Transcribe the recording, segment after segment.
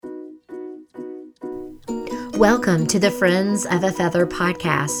Welcome to the Friends of a Feather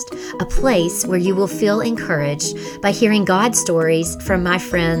podcast, a place where you will feel encouraged by hearing God stories from my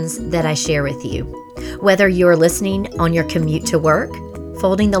friends that I share with you. Whether you're listening on your commute to work,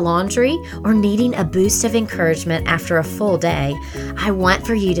 folding the laundry, or needing a boost of encouragement after a full day, I want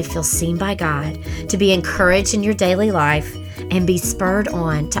for you to feel seen by God, to be encouraged in your daily life, and be spurred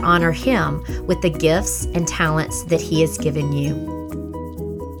on to honor Him with the gifts and talents that He has given you.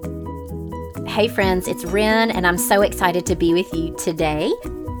 Hey friends, it's Ren, and I'm so excited to be with you today.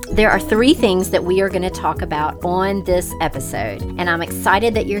 There are 3 things that we are going to talk about on this episode, and I'm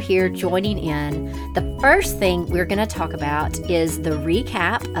excited that you're here joining in. The first thing we're going to talk about is the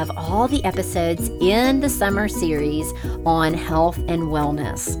recap of all the episodes in the summer series on health and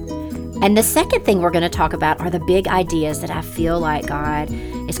wellness. And the second thing we're going to talk about are the big ideas that I feel like God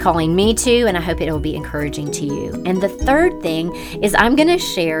is calling me to, and I hope it will be encouraging to you. And the third thing is I'm going to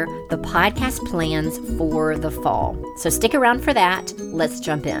share the podcast plans for the fall. So stick around for that. Let's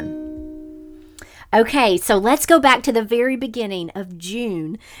jump in. Okay, so let's go back to the very beginning of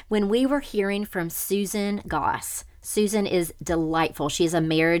June when we were hearing from Susan Goss. Susan is delightful. She is a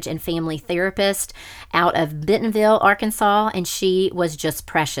marriage and family therapist out of Bentonville, Arkansas, and she was just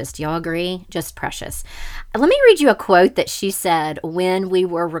precious. Do y'all agree? Just precious. Let me read you a quote that she said when we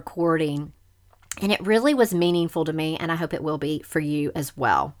were recording, and it really was meaningful to me, and I hope it will be for you as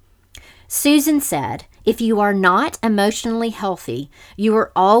well. Susan said, "If you are not emotionally healthy, you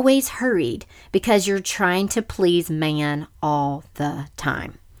are always hurried because you're trying to please man all the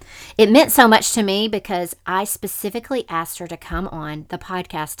time." It meant so much to me because I specifically asked her to come on the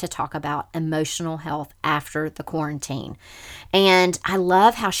podcast to talk about emotional health after the quarantine. And I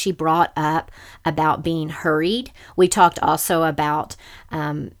love how she brought up about being hurried. We talked also about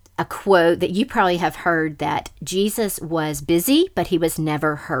a quote that you probably have heard, that Jesus was busy, but he was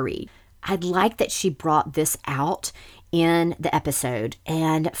never hurried. I'd like that she brought this out in the episode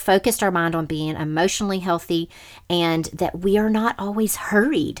and focused our mind on being emotionally healthy, and that we are not always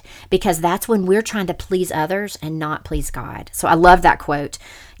hurried, because that's when we're trying to please others and not please God. So I love that quote.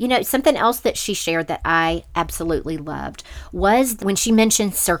 You know, something else that she shared that I absolutely loved was when she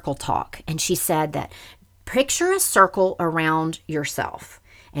mentioned circle talk, and she said that picture a circle around yourself,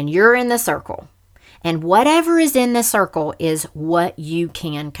 and you're in the circle, and whatever is in the circle is what you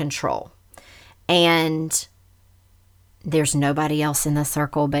can control. And there's nobody else in the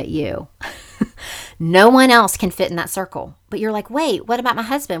circle but you. No one else can fit in that circle. But you're like, wait, what about my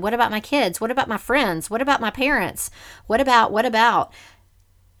husband? What about my kids? What about my friends? What about my parents? What about?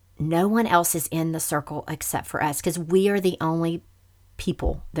 No one else is in the circle except for us, because we are the only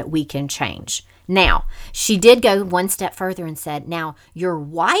people that we can change. Now, she did go one step further and said, now your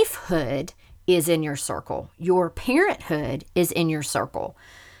wifehood is in your circle. Your parenthood is in your circle.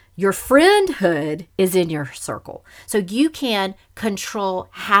 Your friendhood is in your circle. So you can control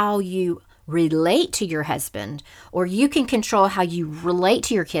how you relate to your husband, or you can control how you relate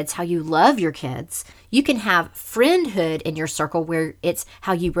to your kids, how you love your kids. You can have friendhood in your circle where it's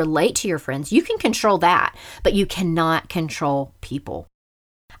how you relate to your friends. You can control that, but you cannot control people.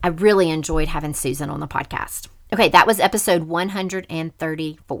 I really enjoyed having Susan on the podcast. Okay, that was episode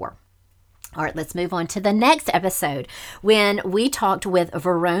 134. All right, let's move on to the next episode when we talked with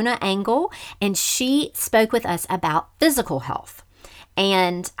Verona Engel, and she spoke with us about physical health.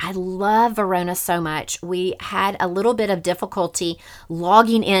 And I love Verona so much. We had a little bit of difficulty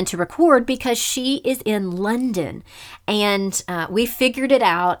logging in to record because she is in London, and we figured it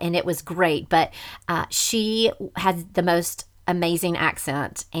out, and it was great. But she has the most amazing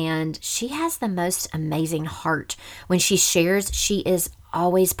accent, and she has the most amazing heart. When she shares, she is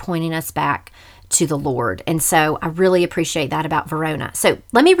always pointing us back to the Lord. And so I really appreciate that about Verona. So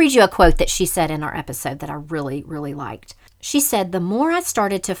let me read you a quote that she said in our episode that I really, really liked. She said, "The more I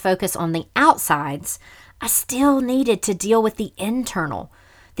started to focus on the outsides, I still needed to deal with the internal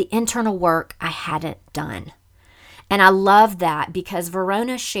work I hadn't done." And I love that because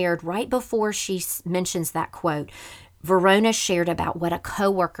Verona shared right before she mentions that quote, Verona shared about what a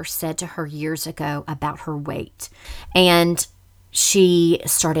coworker said to her years ago about her weight. And she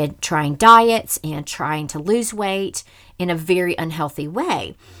started trying diets and trying to lose weight in a very unhealthy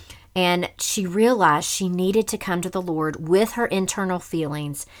way. And she realized she needed to come to the Lord with her internal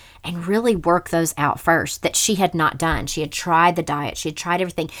feelings and really work those out first, that she had not done. She had tried the diet. She had tried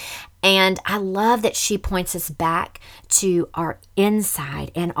everything. And I love that she points us back to our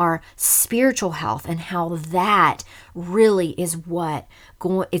inside and our spiritual health, and how that really is what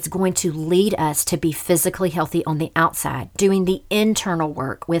it's going to lead us to be physically healthy on the outside, doing the internal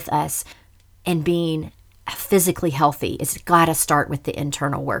work with us and being physically healthy. It's got to start with the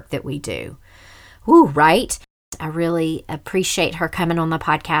internal work that we do. Ooh, right? I really appreciate her coming on the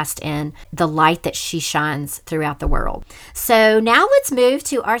podcast and the light that she shines throughout the world. So now let's move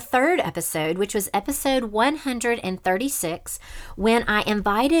to our third episode, which was episode 136, when I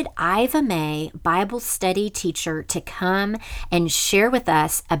invited Iva May, Bible study teacher, to come and share with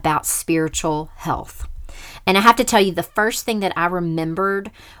us about spiritual health. And I have to tell you, the first thing that I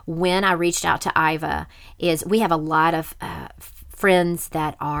remembered when I reached out to Iva is we have a lot of friends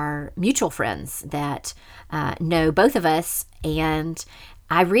that are mutual friends that know both of us. And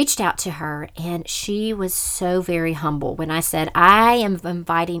I reached out to her, and she was so very humble when I said, I am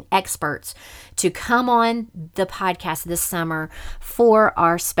inviting experts to come on the podcast this summer for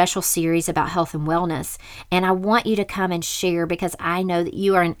our special series about health and wellness. And I want you to come and share because I know that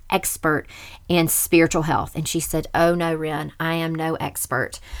you are an expert in spiritual health. And she said, oh no, Ren, I am no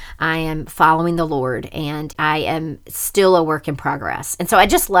expert. I am following the Lord, and I am still a work in progress. And so I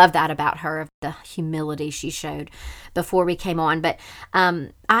just love that about her, the humility she showed before we came on. But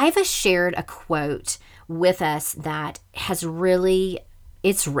Iva shared a quote with us that has really,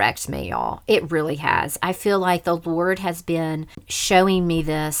 it's wrecked me, y'all. It really has. I feel like the Lord has been showing me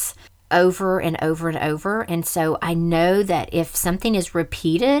this over and over and over. And so I know that if something is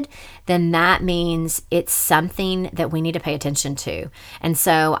repeated, then that means it's something that we need to pay attention to. And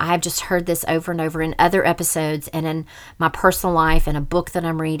so I've just heard this over and over in other episodes and in my personal life and a book that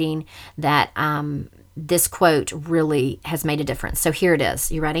I'm reading that this quote really has made a difference. So here it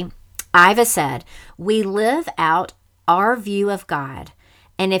is. You ready? Iva said, we live out our view of God.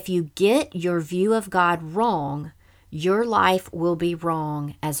 And if you get your view of God wrong, your life will be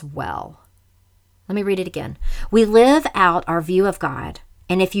wrong as well. Let me read it again. We live out our view of God.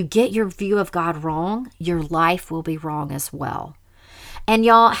 And if you get your view of God wrong, your life will be wrong as well. And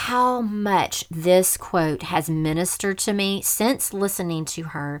y'all, how much this quote has ministered to me since listening to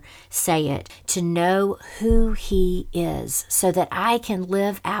her say it, to know who He is so that I can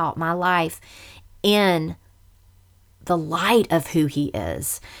live out my life in the light of who He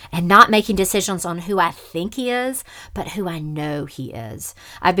is and not making decisions on who I think He is, but who I know He is.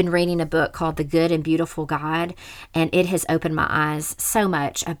 I've been reading a book called The Good and Beautiful God, and it has opened my eyes so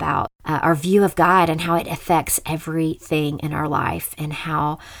much about our view of God and how it affects everything in our life, and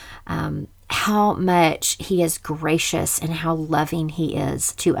how much He is gracious and how loving He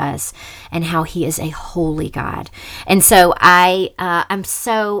is to us, and how He is a holy God. And so I'm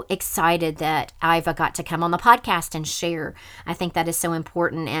so excited that Iva got to come on the podcast and share. I think that is so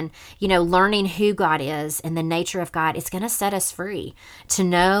important. And, learning who God is and the nature of God is going to set us free to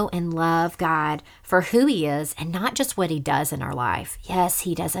know and love God for who He is and not just what He does in our life. Yes,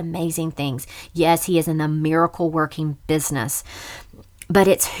 He does amazing things. Yes, He is in the miracle working business. But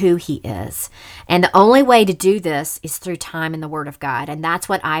it's who He is. And the only way to do this is through time in the Word of God. And that's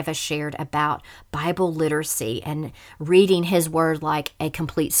what Iva shared about Bible literacy and reading His Word like a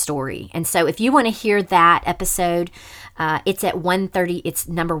complete story. And so if you want to hear that episode, it's at 130, it's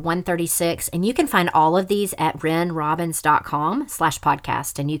number 136. And you can find all of these at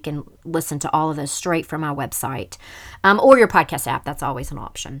renrobbins.com/podcast. And you can listen to all of those straight from my website or your podcast app. That's always an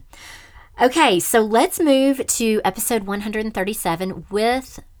option. Okay, so let's move to episode 137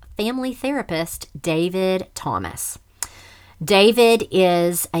 with family therapist David Thomas. David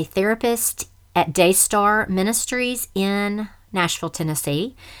is a therapist at Daystar Ministries in Nashville,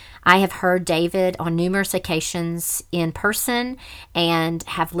 Tennessee. I have heard David on numerous occasions in person and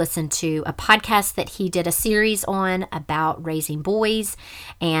have listened to a podcast that he did a series on about raising boys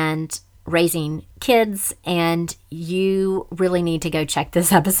and raising kids, and you really need to go check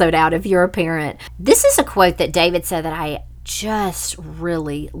this episode out if you're a parent. This is a quote that David said that I just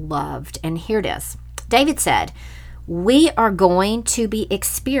really loved, and here it is. David said, we are going to be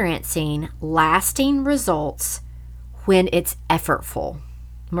experiencing lasting results when it's effortful. I'm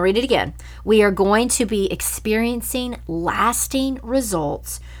going to read it again. We are going to be experiencing lasting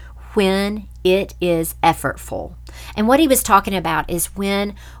results when it is effortful. And what he was talking about is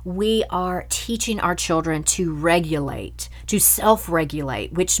when we are teaching our children to regulate, to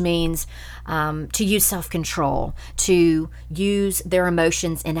self-regulate, which means to use self-control, to use their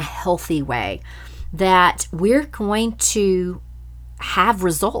emotions in a healthy way, that we're going to have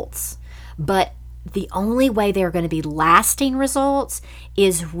results. But the only way they're going to be lasting results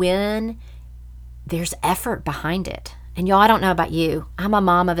is when there's effort behind it. And y'all, I don't know about you. I'm a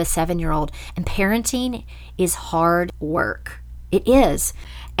mom of a 7-year-old, and parenting is hard work. It is.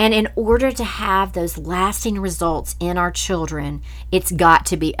 And in order to have those lasting results in our children, it's got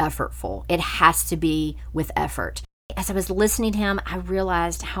to be effortful. It has to be with effort. As I was listening to him, I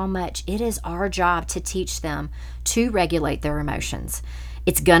realized how much it is our job to teach them to regulate their emotions.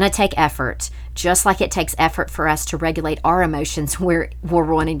 It's going to take effort, just like it takes effort for us to regulate our emotions where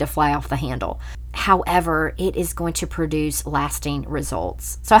we're wanting to fly off the handle. However, it is going to produce lasting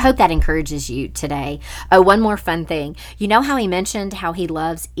results. So I hope that encourages you today. Oh, one more fun thing. You know how he mentioned how he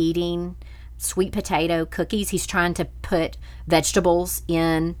loves eating sweet potato cookies? He's trying to put vegetables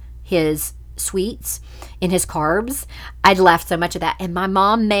in his sweets, in his carbs. I laughed so much at that. And my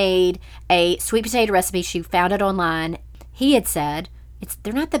mom made a sweet potato recipe. She found it online. He had said,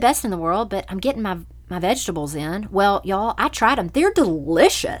 they're not the best in the world, but I'm getting my vegetables in. Well, y'all, I tried them. They're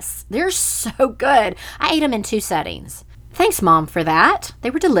delicious. They're so good. I ate them in 2 settings. Thanks, Mom, for that.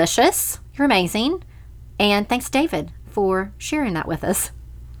 They were delicious. You're amazing. And thanks, David, for sharing that with us.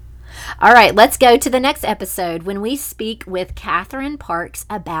 All right, let's go to the next episode when we speak with Catherine Parks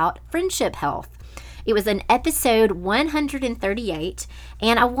about friendship health. It was in episode 138,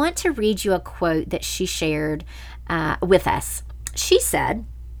 and I want to read you a quote that she shared with us. She said,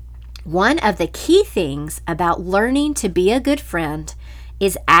 "One of the key things about learning to be a good friend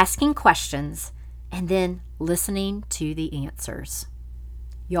is asking questions and then listening to the answers."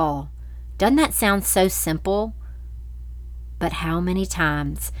 Y'all, doesn't that sound so simple? But how many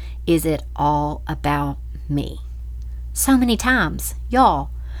times is it all about me? So many times. Y'all,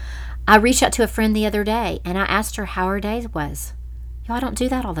 I reached out to a friend the other day and I asked her how her day was. Y'all, I don't do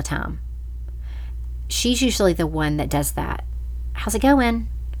that all the time. She's usually the one that does that. How's it going?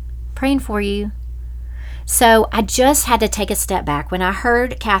 Praying for you. So I just had to take a step back when I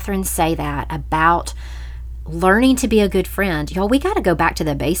heard Catherine say that about learning to be a good friend. Y'all, we got to go back to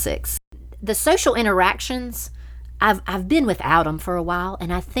the basics. The social interactions, I've been without them for a while,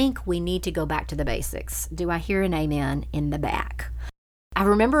 and I think we need to go back to the basics. Do I hear an amen in the back? I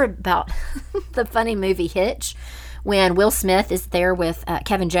remember about the funny movie Hitch when Will Smith is there with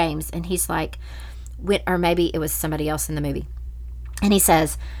Kevin James, and he's like, or maybe it was somebody else in the movie. And he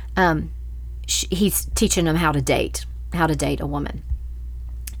says, he's teaching them how to date a woman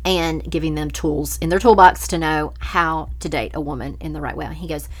and giving them tools in their toolbox to know how to date a woman in the right way. He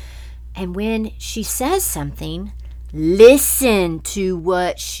goes, and when she says something, listen to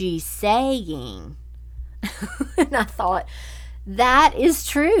what she's saying. And I thought, that is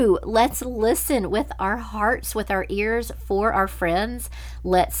true. Let's listen with our hearts, with our ears for our friends.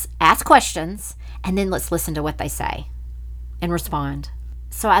 Let's ask questions, and then let's listen to what they say and respond.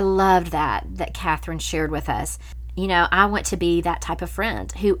 So I loved that Catherine shared with us. You know, I want to be that type of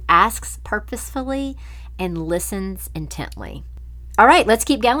friend who asks purposefully and listens intently. All right, let's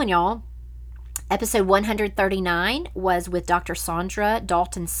keep going, y'all. Episode 139 was with Dr. Sandra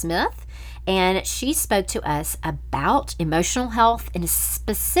Dalton Smith, and she spoke to us about emotional health and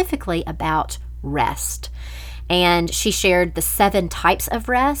specifically about rest. And she shared the 7 types of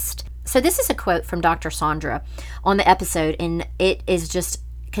rest. So this is a quote from Dr. Sandra on the episode, and it is just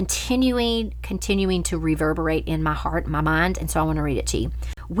continuing to reverberate in my heart, my mind, and so I want to read it to you.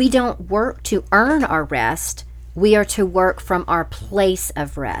 We don't work to earn our rest. We are to work from our place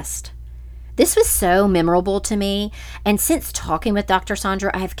of rest. This was so memorable to me, and since talking with Dr.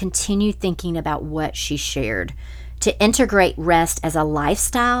 Sandra, I have continued thinking about what she shared. To integrate rest as a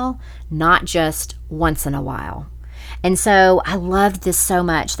lifestyle, not just once in a while. And so I loved this so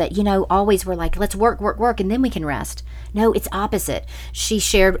much that, always we're like, let's work, and then we can rest. No, it's opposite. She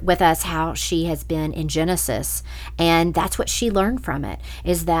shared with us how she has been in Genesis, and that's what she learned from it,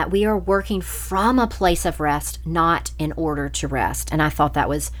 is that we are working from a place of rest, not in order to rest. And I thought that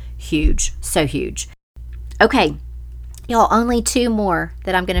was huge, so huge. Okay, y'all, only 2 more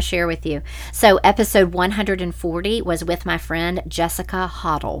that I'm going to share with you. So episode 140 was with my friend Jessica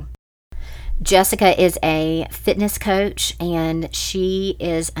Hoddle. Jessica is a fitness coach, and she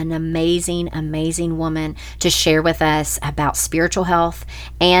is an amazing, amazing woman to share with us about spiritual health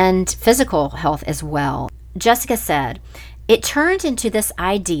and physical health as well. Jessica said, "It turned into this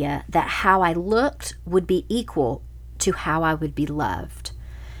idea that how I looked would be equal to how I would be loved."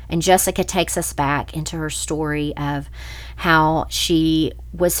 And Jessica takes us back into her story of how she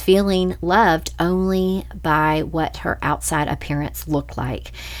was feeling loved only by what her outside appearance looked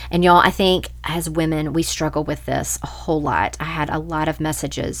like. And y'all, I think as women, we struggle with this a whole lot. I had a lot of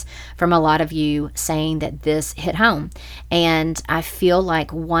messages from a lot of you saying that this hit home. And I feel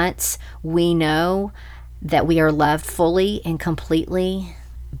like once we know that we are loved fully and completely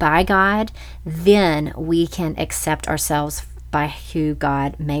by God, then we can accept ourselves by who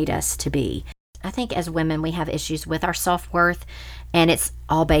God made us to be. I think as women, we have issues with our self-worth, and it's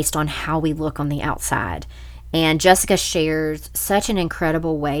all based on how we look on the outside. And Jessica shares such an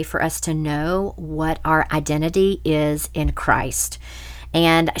incredible way for us to know what our identity is in Christ.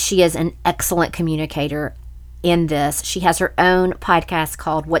 And she is an excellent communicator. in this. She has her own podcast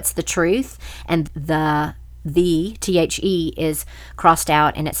called What's the Truth? And the THE is crossed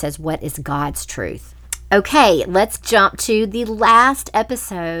out and it says, what is God's truth? Okay, let's jump to the last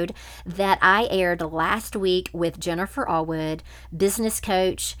episode that I aired last week with Jennifer Allwood, business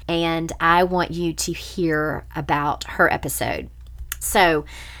coach, and I want you to hear about her episode. So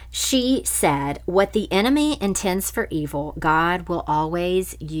she said, what the enemy intends for evil, God will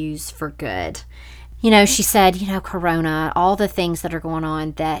always use for good. She said, Corona, all the things that are going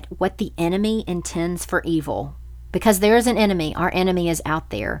on, that what the enemy intends for evil, because there is an enemy. Our enemy is out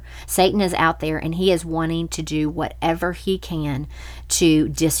there. Satan is out there, and he is wanting to do whatever he can to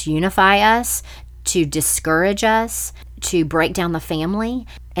disunify us, to discourage us, to break down the family.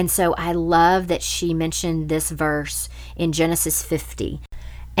 And so I love that she mentioned this verse in Genesis 50.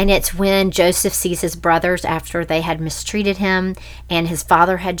 And it's when Joseph sees his brothers after they had mistreated him, and his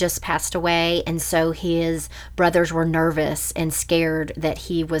father had just passed away. And so his brothers were nervous and scared that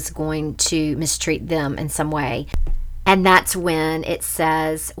he was going to mistreat them in some way. And that's when it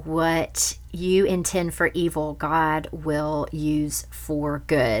says, what you intend for evil, God will use for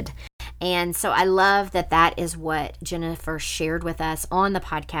good. And so I love that that is what Jennifer shared with us on the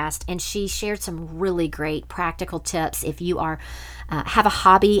podcast. And she shared some really great practical tips if you are have a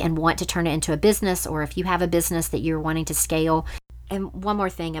hobby and want to turn it into a business, or if you have a business that you're wanting to scale. And one more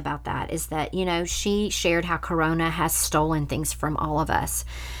thing about that is that, she shared how Corona has stolen things from all of us.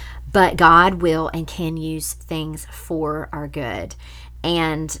 But God will and can use things for our good.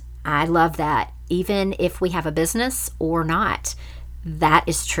 And I love that. Even if we have a business or not, that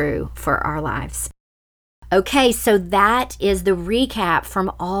is true for our lives. Okay, so that is the recap from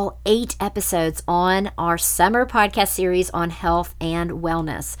all 8 episodes on our summer podcast series on health and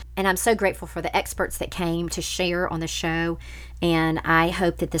wellness. And I'm so grateful for the experts that came to share on the show, and I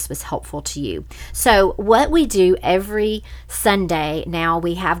hope that this was helpful to you. So what we do every Sunday now,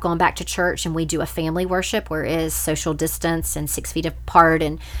 we have gone back to church and we do a family worship where it is social distance and 6 feet apart,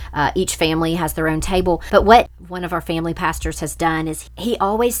 and each family has their own table. But what one of our family pastors has done is he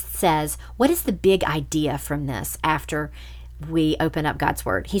always says, what is the big idea from this after we open up God's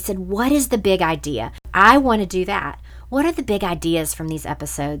Word? He said, what is the big idea? I want to do that. What are the big ideas from these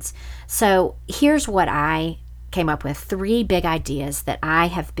episodes? So here's what I came up with, 3 big ideas that I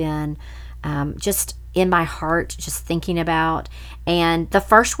have been just in my heart, just thinking about. And the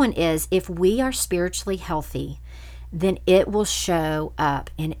first one is, if we are spiritually healthy, then it will show up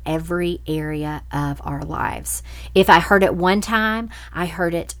in every area of our lives. If I heard it one time, I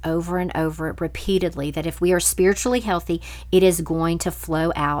heard it over and over repeatedly, that if we are spiritually healthy, it is going to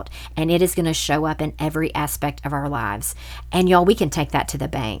flow out and it is going to show up in every aspect of our lives. And y'all, we can take that to the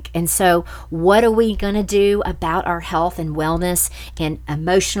bank. And so what are we going to do about our health and wellness, and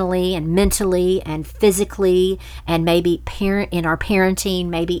emotionally and mentally and physically, and maybe in our parenting,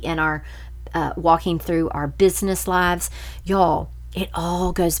 maybe in our walking through our business lives? Y'all, it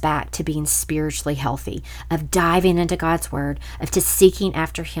all goes back to being spiritually healthy, of diving into God's Word, of just seeking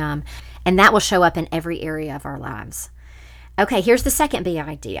after Him, and that will show up in every area of our lives. Okay, here's the second big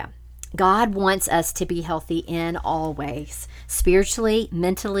idea. God wants us to be healthy in all ways, spiritually,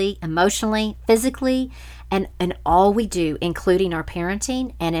 mentally, emotionally, physically, and in all we do, including our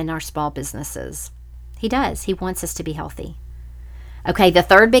parenting and in our small businesses. He does. He wants us to be healthy. Okay, the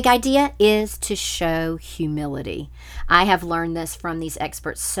third big idea is to show humility. I have learned this from these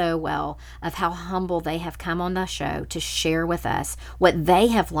experts so well, of how humble they have come on the show to share with us what they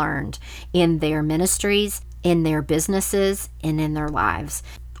have learned in their ministries, in their businesses, and in their lives.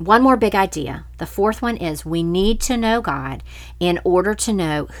 One more big idea. The fourth one is, we need to know God in order to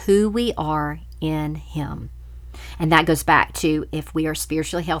know who we are in Him. And that goes back to, if we are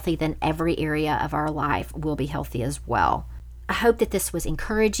spiritually healthy, then every area of our life will be healthy as well. I hope that this was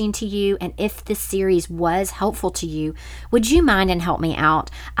encouraging to you, and if this series was helpful to you, would you mind and help me out?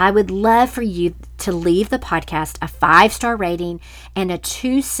 I would love for you to leave the podcast a 5-star rating and a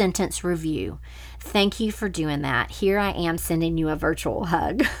 2-sentence review. Thank you for doing that. Here I am sending you a virtual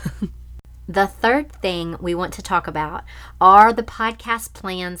hug. The third thing we want to talk about are the podcast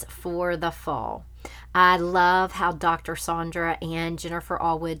plans for the fall. I love how Dr. Sandra and Jennifer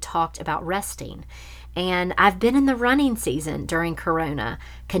Allwood talked about resting. And I've been in the running season during Corona,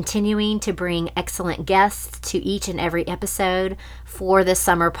 continuing to bring excellent guests to each and every episode for the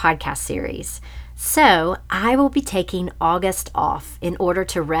summer podcast series. So I will be taking August off in order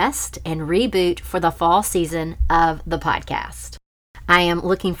to rest and reboot for the fall season of the podcast. I am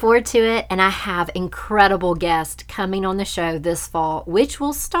looking forward to it, and I have incredible guests coming on the show this fall, which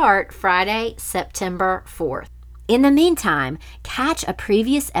will start Friday, September 4th. In the meantime, catch a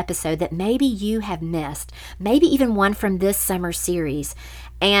previous episode that maybe you have missed, maybe even one from this summer series.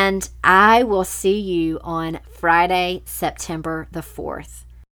 And I will see you on Friday, September the 4th.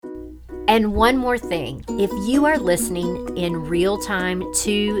 And one more thing, if you are listening in real time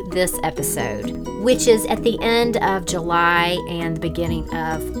to this episode, which is at the end of July and the beginning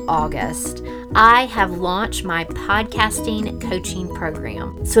of August, I have launched my podcasting coaching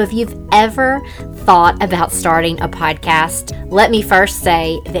program. So if you've ever thought about starting a podcast, let me first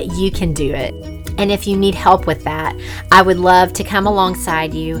say that you can do it. And if you need help with that, I would love to come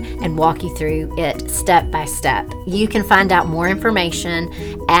alongside you and walk you through it step by step. You can find out more information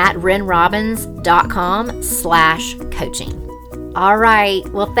at renrobbins.com/coaching. All right.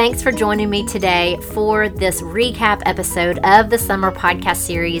 Well, thanks for joining me today for this recap episode of the summer podcast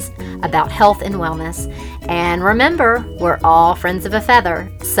series about health and wellness. And remember, we're all friends of a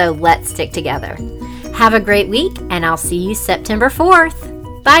feather, so let's stick together. Have a great week, and I'll see you September 4th.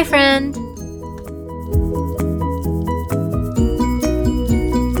 Bye, friend.